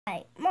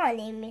Hi, my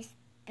name is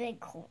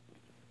Bighorn.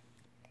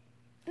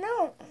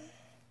 No.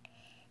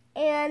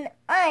 And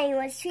I'm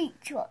a street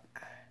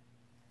truck.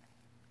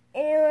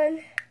 And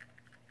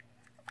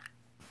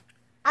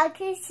I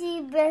can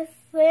see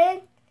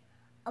different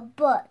a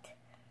butt.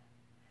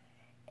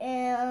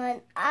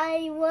 And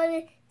I want to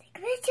take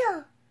a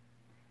picture.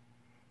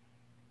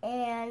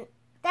 And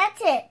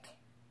that's it.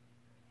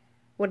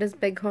 What does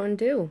Bighorn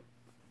do?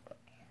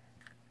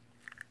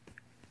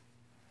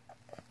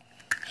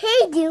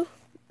 He do.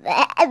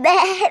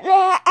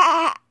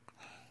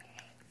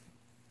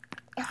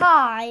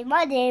 Hi,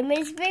 my name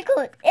is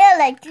Bighorn. I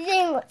like to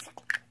sing.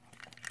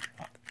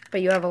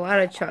 But you have a lot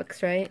of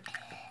trucks, right?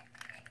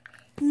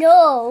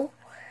 No.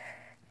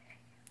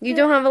 You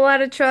don't have a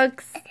lot of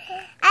trucks?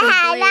 I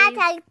have a lot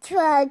of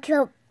trucks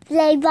to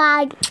play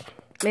by.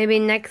 Maybe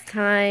next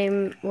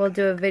time we'll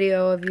do a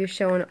video of you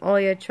showing all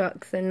your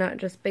trucks and not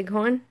just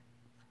Bighorn?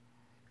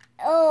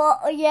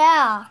 Oh,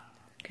 yeah.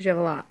 Because you have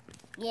a lot.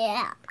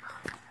 Yeah.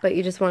 But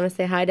you just want to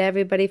say hi to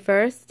everybody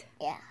first?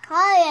 Yeah.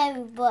 Hi,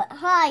 everybody.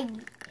 Hi.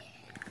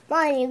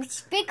 My name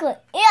is Bighorn.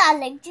 Yeah, I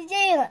like to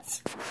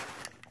dance.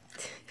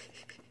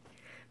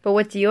 But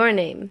what's your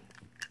name?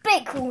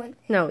 Bighorn.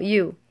 No,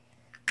 you.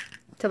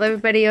 Tell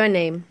everybody your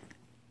name.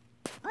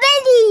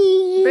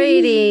 Brady.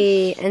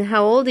 Brady. And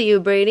how old are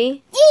you,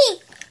 Brady?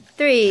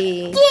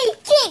 3.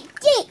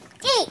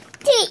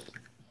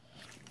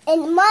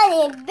 And my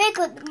name is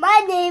Bighorn.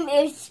 My name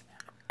is,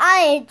 I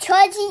am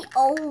 20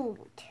 old.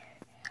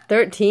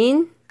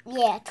 13?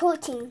 Yeah,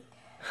 13.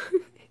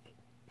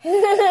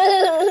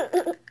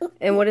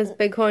 And what does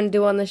Bighorn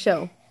do on the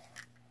show?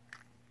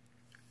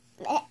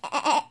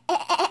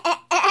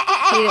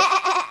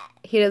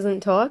 He doesn't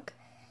talk?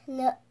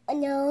 No.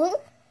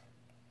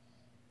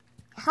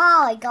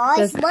 Hi,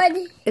 guys.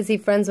 Is he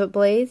friends with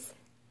Blaze?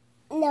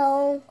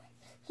 No.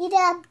 He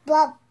does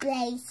bump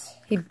Blaze.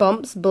 He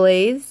bumps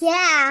Blaze?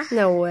 Yeah.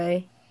 No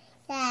way.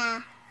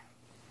 Yeah.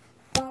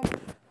 Bump.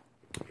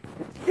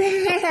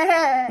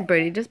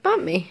 Brady just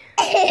bumped me.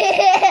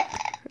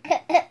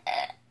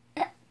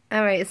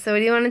 Alright, so what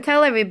do you want to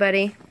tell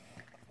everybody?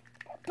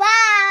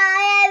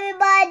 Bye,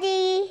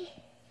 everybody.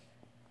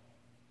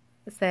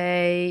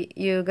 Say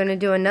you're going to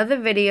do another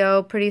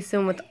video pretty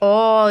soon with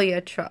all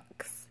your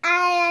trucks.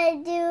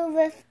 I do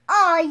with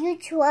all your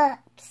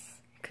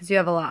trucks. Because you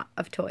have a lot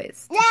of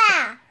toys.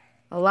 Yeah.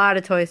 A lot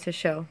of toys to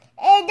show.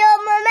 And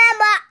don't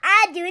remember,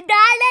 I do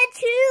Dollar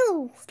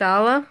too.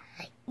 Stala?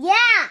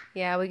 Yeah.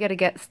 Yeah, we got to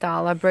get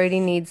Stala. Brady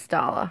needs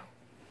Stala.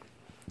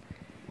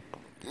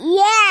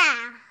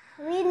 Yeah.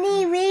 We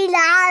need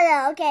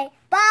Dollar. Okay,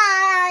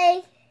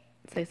 bye.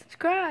 Say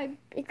subscribe.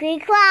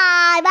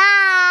 Subscribe.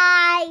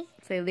 Bye.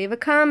 Say leave a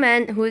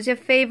comment. Who's your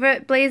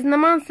favorite Blaze and the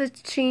Monster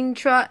Machine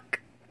truck?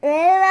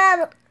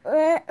 What?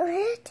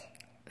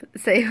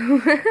 Say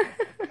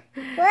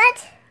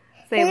What?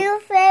 Say Your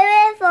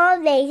favorite for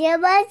Blaze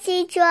and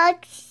Monster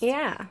trucks?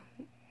 Yeah.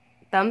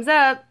 Thumbs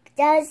up.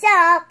 Thumbs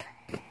up.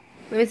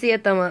 Let me see a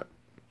thumb up.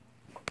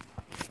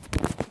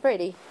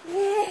 Brady.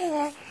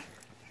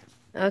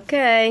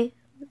 Okay.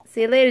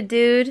 See you later,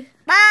 dude.